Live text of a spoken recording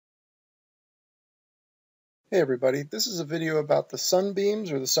Hey everybody, this is a video about the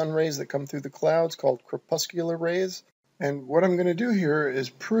sunbeams or the sun rays that come through the clouds called crepuscular rays. And what I'm going to do here is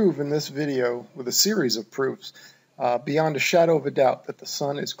prove in this video with a series of proofs beyond a shadow of a doubt that the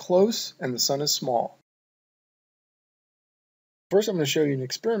sun is close and the sun is small. First I'm going to show you an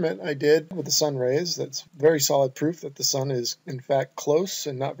experiment I did with the sun rays that's very solid proof that the sun is in fact close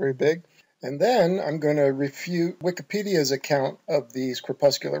and not very big. And then I'm going to refute Wikipedia's account of these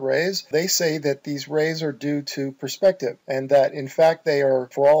crepuscular rays. They say that these rays are due to perspective and that in fact they are,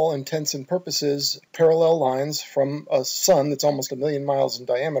 for all intents and purposes, parallel lines from a sun that's almost 1,000,000 miles in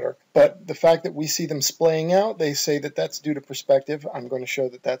diameter. But the fact that we see them splaying out, they say that that's due to perspective. I'm going to show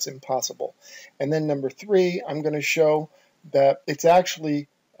that that's impossible. And then number 3, I'm going to show that it's actually,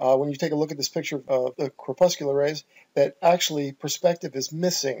 when you take a look at this picture of the crepuscular rays, that actually perspective is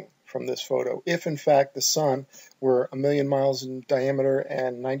missing from this photo, if in fact the sun were 1,000,000 miles in diameter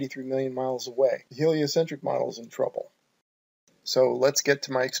and 93 million miles away. The heliocentric model is in trouble. So let's get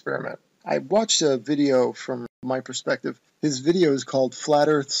to my experiment. I watched a video from my perspective. His video is called Flat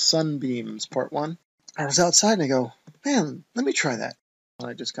Earth Sunbeams, Part 1. I was outside and I go, man, let me try that. And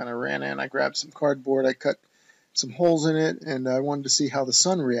I just kind of ran in, I grabbed some cardboard, I cut some holes in it, and I wanted to see how the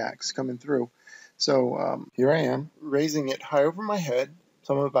sun reacts coming through. So here I am, raising it high over my head.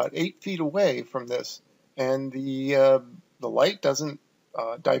 So I'm about 8 feet away from this, and the light doesn't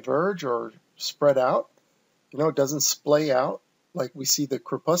diverge or spread out. You know, it doesn't splay out like we see the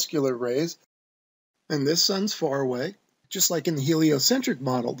crepuscular rays. And this sun's far away. Just like in the heliocentric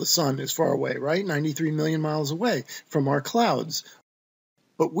model, the sun is far away, right? 93 million miles away from our clouds.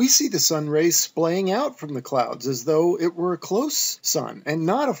 But we see the sun rays splaying out from the clouds as though it were a close sun and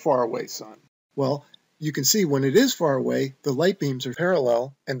not a faraway sun. Well, you can see when it is far away, the light beams are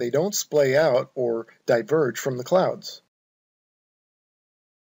parallel and they don't splay out or diverge from the clouds.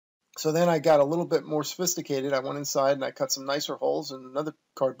 So then I got a little bit more sophisticated. I went inside and I cut some nicer holes in another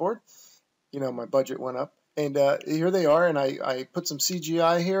cardboard. You know, my budget went up. And here they are, and I put some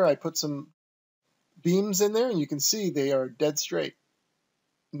CGI here. I put some beams in there, and you can see they are dead straight.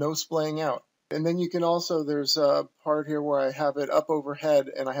 No splaying out. And then you can also, there's a part here where I have it up overhead,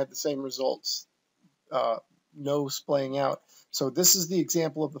 and I had the same results. No splaying out. So this is the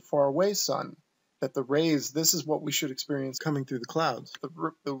example of the faraway sun, that the rays, this is what we should experience coming through the clouds.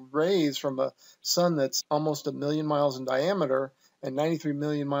 The rays from a sun that's almost 1,000,000 miles in diameter and 93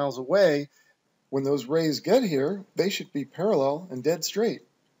 million miles away, when those rays get here, they should be parallel and dead straight.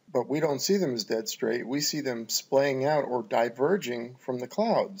 But we don't see them as dead straight. We see them splaying out or diverging from the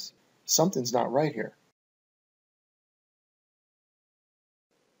clouds. Something's not right here.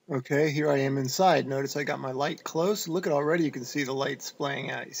 Okay, here I am inside. Notice I got my light close. Look at already you can see the light splaying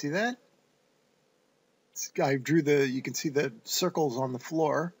out. You see that? I drew you can see the circles on the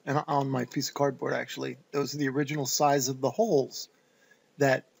floor and on my piece of cardboard actually. Those are the original size of the holes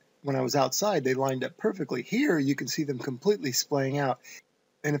that when I was outside they lined up perfectly. Here you can see them completely splaying out.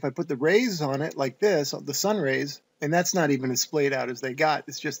 And if I put the rays on it like this, the sun rays, and that's not even as splayed out as they got.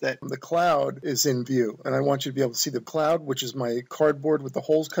 It's just that the cloud is in view. And I want you to be able to see the cloud, which is my cardboard with the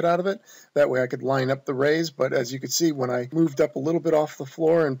holes cut out of it. That way I could line up the rays. But as you can see, when I moved up a little bit off the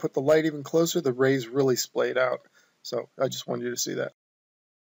floor and put the light even closer, the rays really splayed out. So I just wanted you to see that.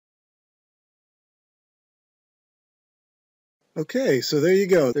 Okay, so there you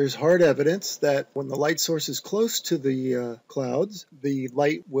go. There's hard evidence that when the light source is close to the clouds, the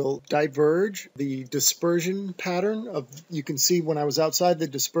light will diverge. The dispersion pattern you can see when I was outside, the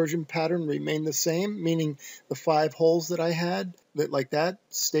dispersion pattern remained the same, meaning the 5 holes that I had, that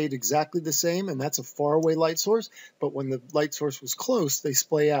stayed exactly the same, and that's a faraway light source. But when the light source was close, they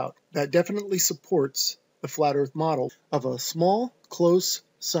splay out. That definitely supports the flat Earth model of a small, close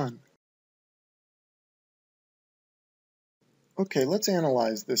sun. Okay, let's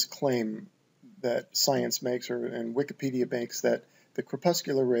analyze this claim that science makes and Wikipedia makes that the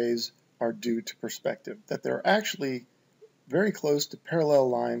crepuscular rays are due to perspective, that they're actually very close to parallel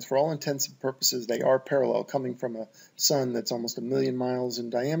lines. For all intents and purposes, they are parallel coming from a sun that's almost 1,000,000 miles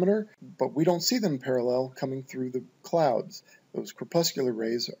in diameter, but we don't see them parallel coming through the clouds. Those crepuscular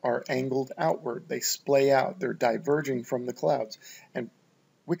rays are angled outward. They splay out. They're diverging from the clouds. And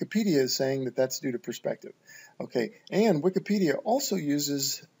Wikipedia is saying that that's due to perspective. Okay, and Wikipedia also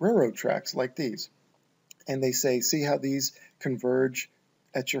uses railroad tracks like these. And they say, see how these converge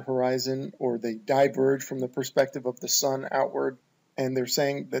at your horizon, or they diverge from the perspective of the sun outward? And they're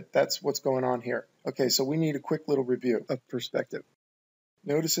saying that that's what's going on here. Okay, so we need a quick little review of perspective.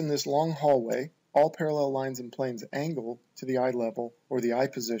 Notice in this long hallway, All parallel lines and planes angle to the eye level or the eye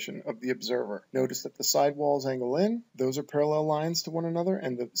position of the observer. Notice that the side walls angle in, those are parallel lines to one another,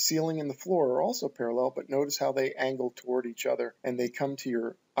 and the ceiling and the floor are also parallel, but notice how they angle toward each other and they come to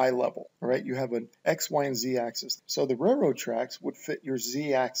your eye level. All right, you have an X, Y, and Z axis. So the railroad tracks would fit your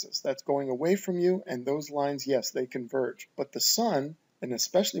Z axis. That's going away from you, and those lines, yes, they converge. But the sun, and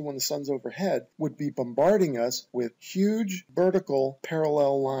especially when the sun's overhead, would be bombarding us with huge vertical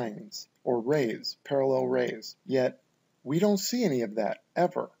parallel lines, or rays, parallel rays. Yet, we don't see any of that,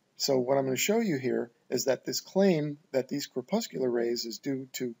 ever. So what I'm going to show you here is that this claim that these crepuscular rays is due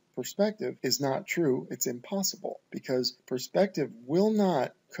to perspective is not true. It's impossible, because perspective will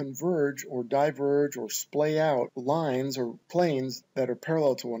not converge or diverge or splay out lines or planes that are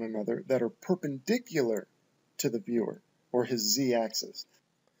parallel to one another, that are perpendicular to the viewer, or his Z-axis.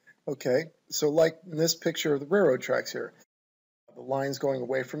 Okay, so like in this picture of the railroad tracks here, the lines going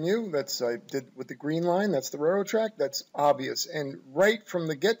away from you, that's I did with the green line, that's the railroad track, that's obvious. And right from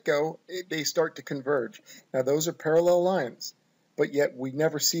the get-go, they start to converge. Now those are parallel lines, but yet we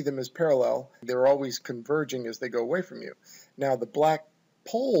never see them as parallel. They're always converging as they go away from you. Now the black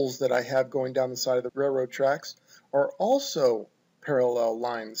poles that I have going down the side of the railroad tracks are also parallel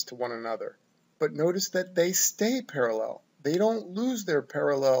lines to one another. But notice that they stay parallel. They don't lose their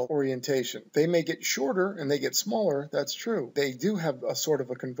parallel orientation. They may get shorter and they get smaller, that's true. They do have a sort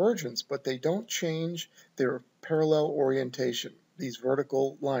of a convergence, but they don't change their parallel orientation, these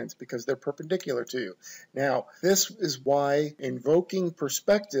vertical lines, because they're perpendicular to you. Now, this is why invoking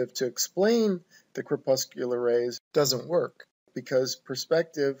perspective to explain the crepuscular rays doesn't work, because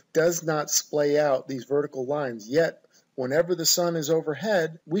perspective does not splay out these vertical lines, yet whenever the sun is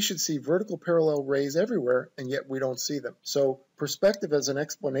overhead, we should see vertical parallel rays everywhere, and yet we don't see them. So perspective as an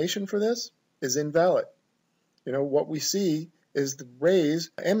explanation for this is invalid. You know, what we see is the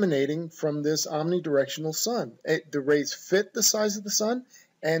rays emanating from this omnidirectional sun. The rays fit the size of the sun,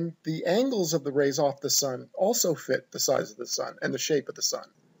 and the angles of the rays off the sun also fit the size of the sun and the shape of the sun.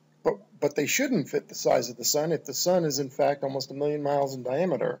 But they shouldn't fit the size of the sun if the sun is in fact almost 1 million miles in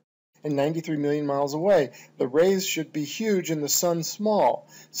diameter and 93 million miles away. The rays should be huge and the sun small.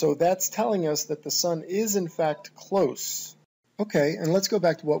 So that's telling us that the sun is in fact close. Okay, and let's go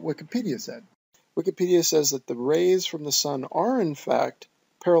back to what Wikipedia said. Wikipedia says that the rays from the sun are in fact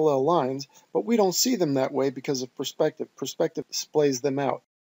parallel lines, but we don't see them that way because of perspective. Perspective splays them out.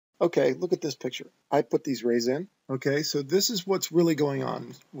 Okay, look at this picture. I put these rays in. Okay, so this is what's really going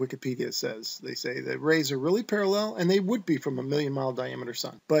on, Wikipedia says. They say the rays are really parallel, and they would be from a 1 million mile diameter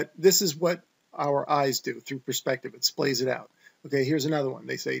sun. But this is what our eyes do through perspective. It splays it out. Okay, here's another one.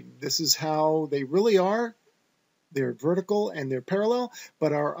 They say this is how they really are. They're vertical and they're parallel,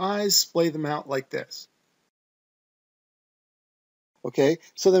 but our eyes splay them out like this. Okay,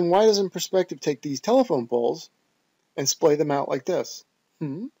 so then why doesn't perspective take these telephone poles and splay them out like this?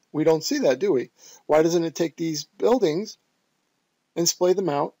 We don't see that, do we? Why doesn't it take these buildings and splay them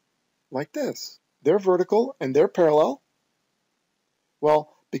out like this? They're vertical and they're parallel.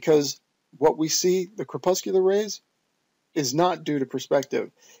 Well, because what we see, the crepuscular rays, is not due to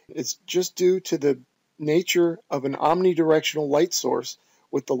perspective. It's just due to the nature of an omnidirectional light source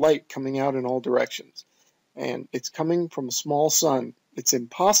with the light coming out in all directions. And it's coming from a small sun. It's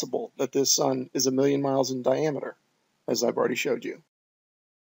impossible that this sun is 1 million miles in diameter, as I've already showed you.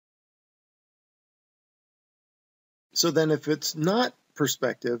 So then if it's not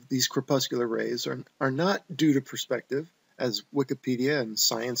perspective, these crepuscular rays are not due to perspective, as Wikipedia and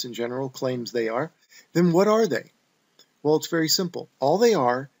science in general claims they are, then what are they? Well, it's very simple. All they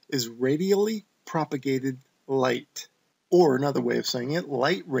are is radially propagated light. Or another way of saying it,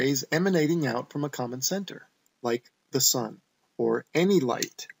 light rays emanating out from a common center, like the sun, or any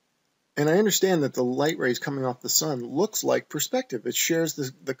light. And I understand that the light rays coming off the sun looks like perspective. It shares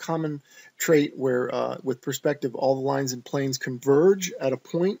the common trait where, with perspective, all the lines and planes converge at a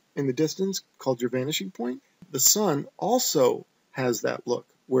point in the distance called your vanishing point. The sun also has that look,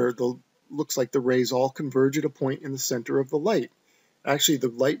 where looks like the rays all converge at a point in the center of the light. Actually, the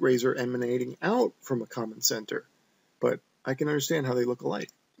light rays are emanating out from a common center, but I can understand how they look alike,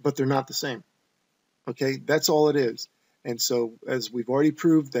 but they're not the same. Okay, that's all it is. And so, as we've already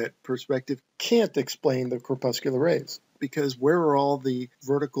proved, that perspective can't explain the crepuscular rays, because where are all the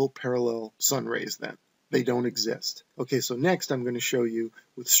vertical parallel sun rays then? They don't exist. Okay, so next I'm going to show you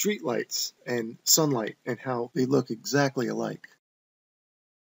with street lights and sunlight and how they look exactly alike.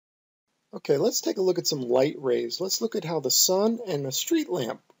 Okay, let's take a look at some light rays. Let's look at how the sun and a street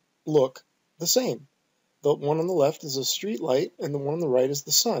lamp look the same. The one on the left is a street light, and the one on the right is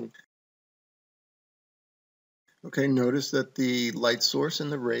the sun. Okay, notice that the light source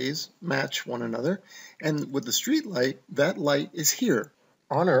and the rays match one another. And with the street light, that light is here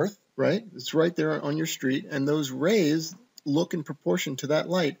on Earth, right? It's right there on your street. And those rays look in proportion to that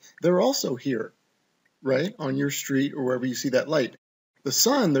light. They're also here, right? On your street or wherever you see that light. The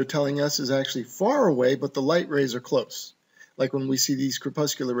sun, they're telling us, is actually far away, but the light rays are close. Like when we see these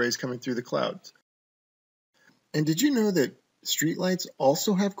crepuscular rays coming through the clouds. And did you know that streetlights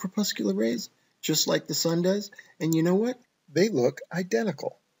also have crepuscular rays? Just like the sun does, and you know what? They look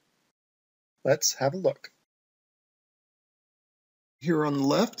identical. Let's have a look. Here on the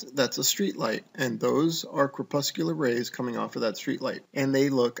left, that's a street light, and those are crepuscular rays coming off of that street light, and they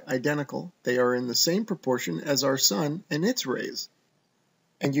look identical. They are in the same proportion as our sun and its rays.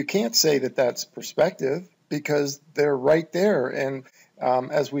 And you can't say that that's perspective because they're right there, and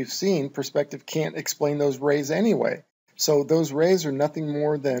as we've seen, perspective can't explain those rays anyway. So those rays are nothing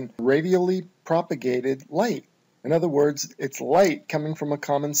more than radially propagated light. In other words, it's light coming from a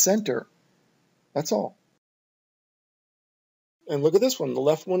common center. That's all. And look at this one. The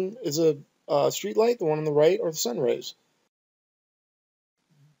left one is a street light. The one on the right are the sun rays.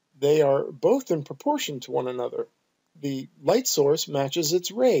 They are both in proportion to one another. The light source matches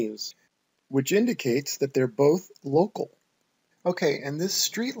its rays, which indicates that they're both local. Okay, and this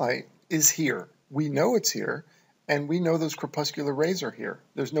street light is here. We know it's here. And we know those crepuscular rays are here.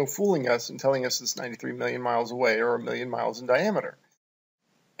 There's no fooling us and telling us it's 93 million miles away or 1 million miles in diameter.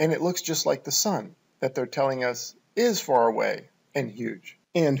 And it looks just like the sun that they're telling us is far away and huge,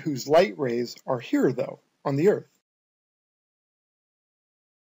 and whose light rays are here, though, on the Earth.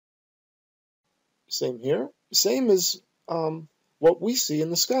 Same here. Same as what we see in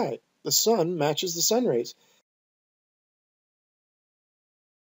the sky. The sun matches the sun rays.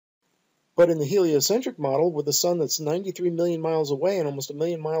 But in the heliocentric model, with a sun that's 93 million miles away and almost 1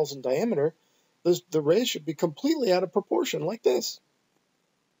 million miles in diameter, the rays should be completely out of proportion, like this.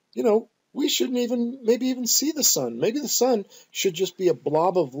 You know, we shouldn't maybe even see the sun. Maybe the sun should just be a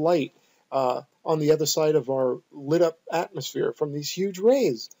blob of light on the other side of our lit-up atmosphere from these huge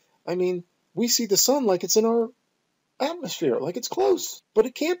rays. I mean, we see the sun like it's in our atmosphere, like it's close. But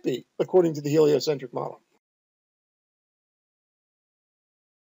it can't be, according to the heliocentric model.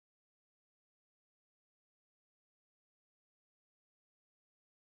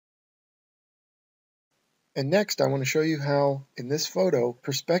 And next, I want to show you how, in this photo,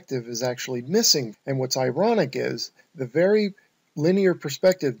 perspective is actually missing. And what's ironic is the very linear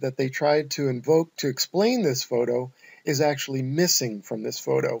perspective that they tried to invoke to explain this photo is actually missing from this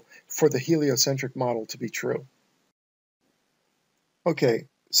photo for the heliocentric model to be true. Okay,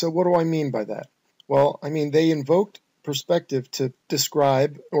 so what do I mean by that? Well, I mean they invoked perspective to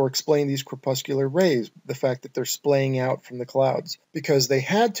describe or explain these crepuscular rays, the fact that they're splaying out from the clouds, because they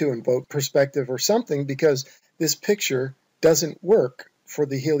had to invoke perspective or something because this picture doesn't work for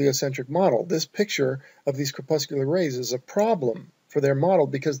the heliocentric model. This picture of these crepuscular rays is a problem for their model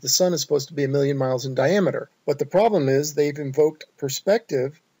because the sun is supposed to be 1 million miles in diameter. But the problem is they've invoked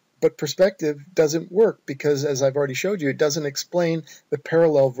perspective, but perspective doesn't work because, as I've already showed you, it doesn't explain the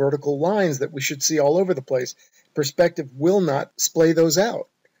parallel vertical lines that we should see all over the place. Perspective will not splay those out,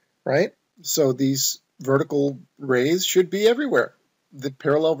 right? So these vertical rays should be everywhere, the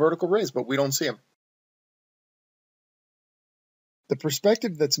parallel vertical rays, but we don't see them. The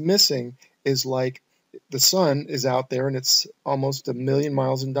perspective that's missing is like the sun is out there and it's almost 1 million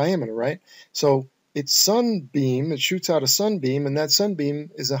miles in diameter, right? So its sunbeam, it shoots out a sunbeam, and that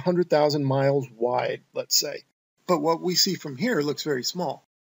sunbeam is 100,000 miles wide, let's say. But what we see from here looks very small,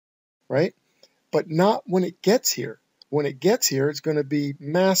 right? But not when it gets here. When it gets here, it's going to be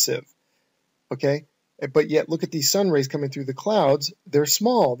massive, okay? But yet, look at these sun rays coming through the clouds. They're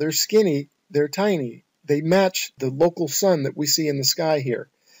small, they're skinny, they're tiny. They match the local sun that we see in the sky here.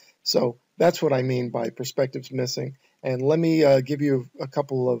 So that's what I mean by perspectives missing. And let me give you a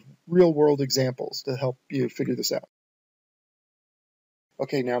couple of real-world examples to help you figure this out.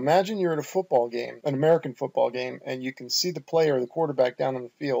 Okay, now imagine you're at a football game, an American football game, and you can see the player, the quarterback, down on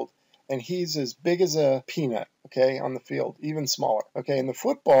the field. And he's as big as a peanut, okay, on the field, even smaller, okay? And the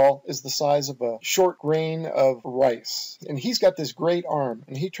football is the size of a short grain of rice. And he's got this great arm,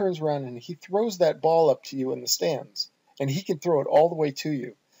 and he turns around and he throws that ball up to you in the stands. And he can throw it all the way to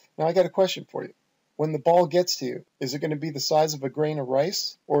you. Now, I got a question for you. When the ball gets to you, is it going to be the size of a grain of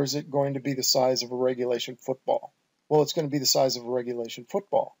rice, or is it going to be the size of a regulation football? Well, it's going to be the size of a regulation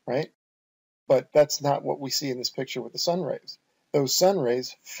football, right? But that's not what we see in this picture with the sun rays. Those sun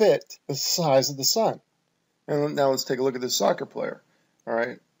rays fit the size of the sun. And now let's take a look at this soccer player. All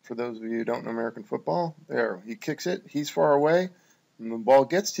right, for those of you who don't know American football, there, he kicks it, he's far away, and the ball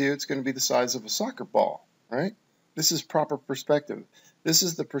gets to you, it's going to be the size of a soccer ball, right? This is proper perspective. This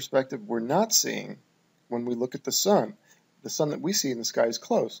is the perspective we're not seeing when we look at the sun. The sun that we see in the sky is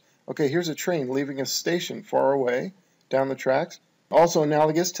close. Okay, here's a train leaving a station far away down the tracks. Also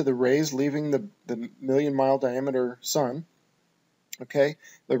analogous to the rays leaving the million-mile diameter sun. Okay,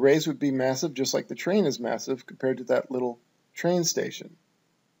 the rays would be massive just like the train is massive compared to that little train station.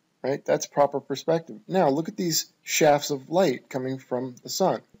 Right? That's proper perspective. Now look at these shafts of light coming from the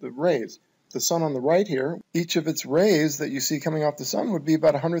sun, the rays. The sun on the right here, each of its rays that you see coming off the sun would be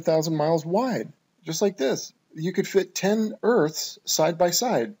about 100,000 miles wide. Just like this. You could fit 10 Earths side by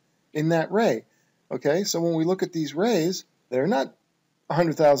side in that ray. Okay, so when we look at these rays, they're not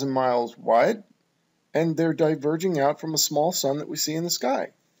 100,000 miles wide, and they're diverging out from a small sun that we see in the sky.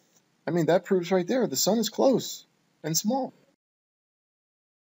 I mean, that proves right there the sun is close and small.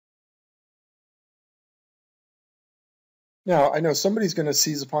 Now, I know somebody's going to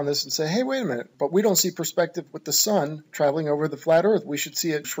seize upon this and say, hey, wait a minute, but we don't see perspective with the sun traveling over the flat Earth. We should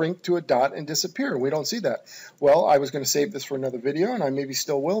see it shrink to a dot and disappear. We don't see that. Well, I was going to save this for another video, and I maybe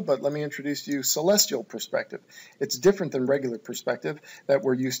still will, but let me introduce to you celestial perspective. It's different than regular perspective that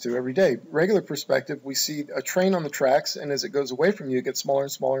we're used to every day. Regular perspective, we see a train on the tracks, and as it goes away from you, it gets smaller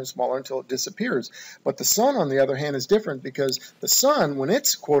and smaller and smaller until it disappears. But the sun, on the other hand, is different because the sun, when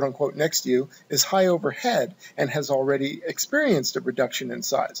it's quote-unquote next to you, is high overhead and has already experienced a reduction in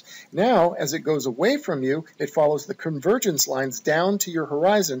size. Now, as it goes away from you, it follows the convergence lines down to your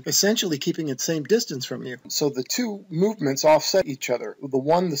horizon, essentially keeping its same distance from you. So the two movements offset each other.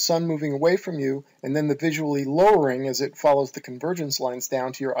 The sun moving away from you, and then the visually lowering as it follows the convergence lines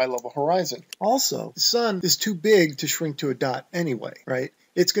down to your eye level horizon. Also, the sun is too big to shrink to a dot anyway, right?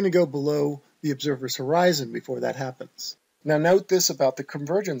 It's going to go below the observer's horizon before that happens. Now note this about the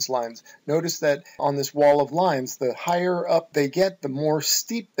convergence lines. Notice that on this wall of lines, the higher up they get, the more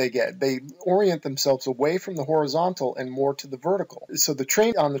steep they get. They orient themselves away from the horizontal and more to the vertical. So the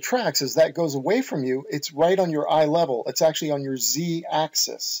train on the tracks, as that goes away from you, it's right on your eye level. It's actually on your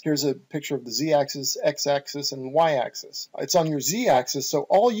z-axis. Here's a picture of the z-axis, x-axis, and y-axis. It's on your z-axis, so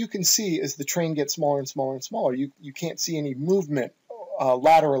all you can see is the train get smaller and smaller and smaller. You can't see any movement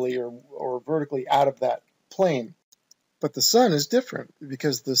laterally or vertically out of that plane. But the sun is different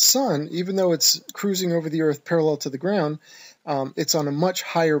because the sun, even though it's cruising over the Earth parallel to the ground, it's on a much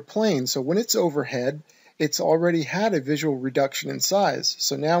higher plane. So when it's overhead, it's already had a visual reduction in size.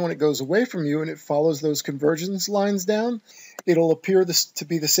 So now when it goes away from you and it follows those convergence lines down, it'll appear to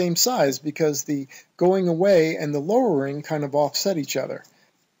be the same size because the going away and the lowering kind of offset each other.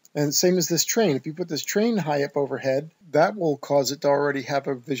 And same as this train. If you put this train high up overhead, that will cause it to already have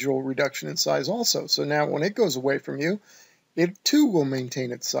a visual reduction in size also. So now when it goes away from you, it too will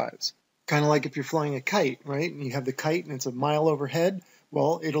maintain its size. Kind of like if you're flying a kite, right? And you have the kite and it's a mile overhead,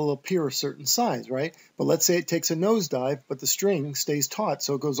 well, it'll appear a certain size, right? But let's say it takes a nosedive, but the string stays taut,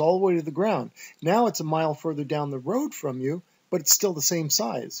 so it goes all the way to the ground. Now it's a mile further down the road from you, but it's still the same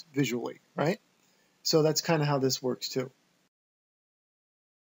size visually, right? So that's kind of how this works too.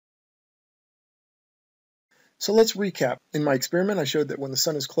 So let's recap. In my experiment, I showed that when the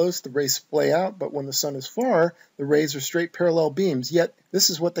sun is close, the rays splay out, but when the sun is far, the rays are straight parallel beams. Yet, this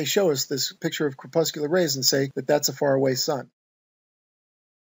is what they show us, this picture of crepuscular rays, and say that that's a faraway sun.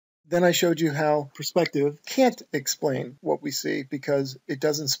 Then I showed you how perspective can't explain what we see because it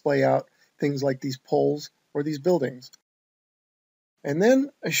doesn't splay out things like these poles or these buildings. And then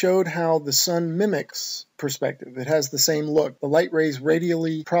I showed how the sun mimics perspective. It has the same look. The light rays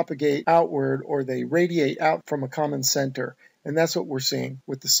radially propagate outward, or they radiate out from a common center. And that's what we're seeing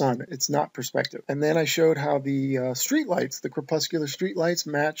with the sun. It's not perspective. And then I showed how the streetlights, the crepuscular streetlights,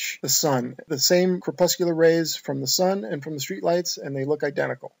 match the sun. The same crepuscular rays from the sun and from the streetlights, and they look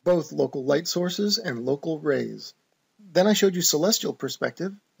identical. Both local light sources and local rays. Then I showed you celestial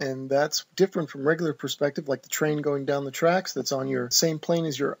perspective, and that's different from regular perspective, like the train going down the tracks that's on your same plane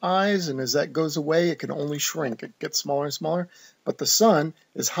as your eyes, and as that goes away, it can only shrink. It gets smaller and smaller. But the sun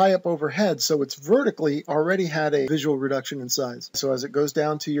is high up overhead, so it's vertically already had a visual reduction in size. So as it goes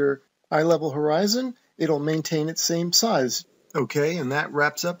down to your eye level horizon, it'll maintain its same size. Okay, and that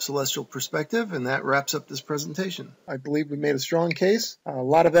wraps up celestial perspective, and that wraps up this presentation. I believe we made a strong case. A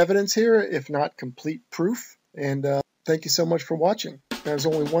lot of evidence here, if not complete proof. And thank you so much for watching. There's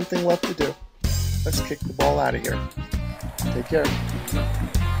only one thing left to do. Let's kick the ball out of here. Take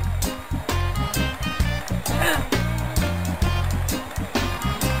care.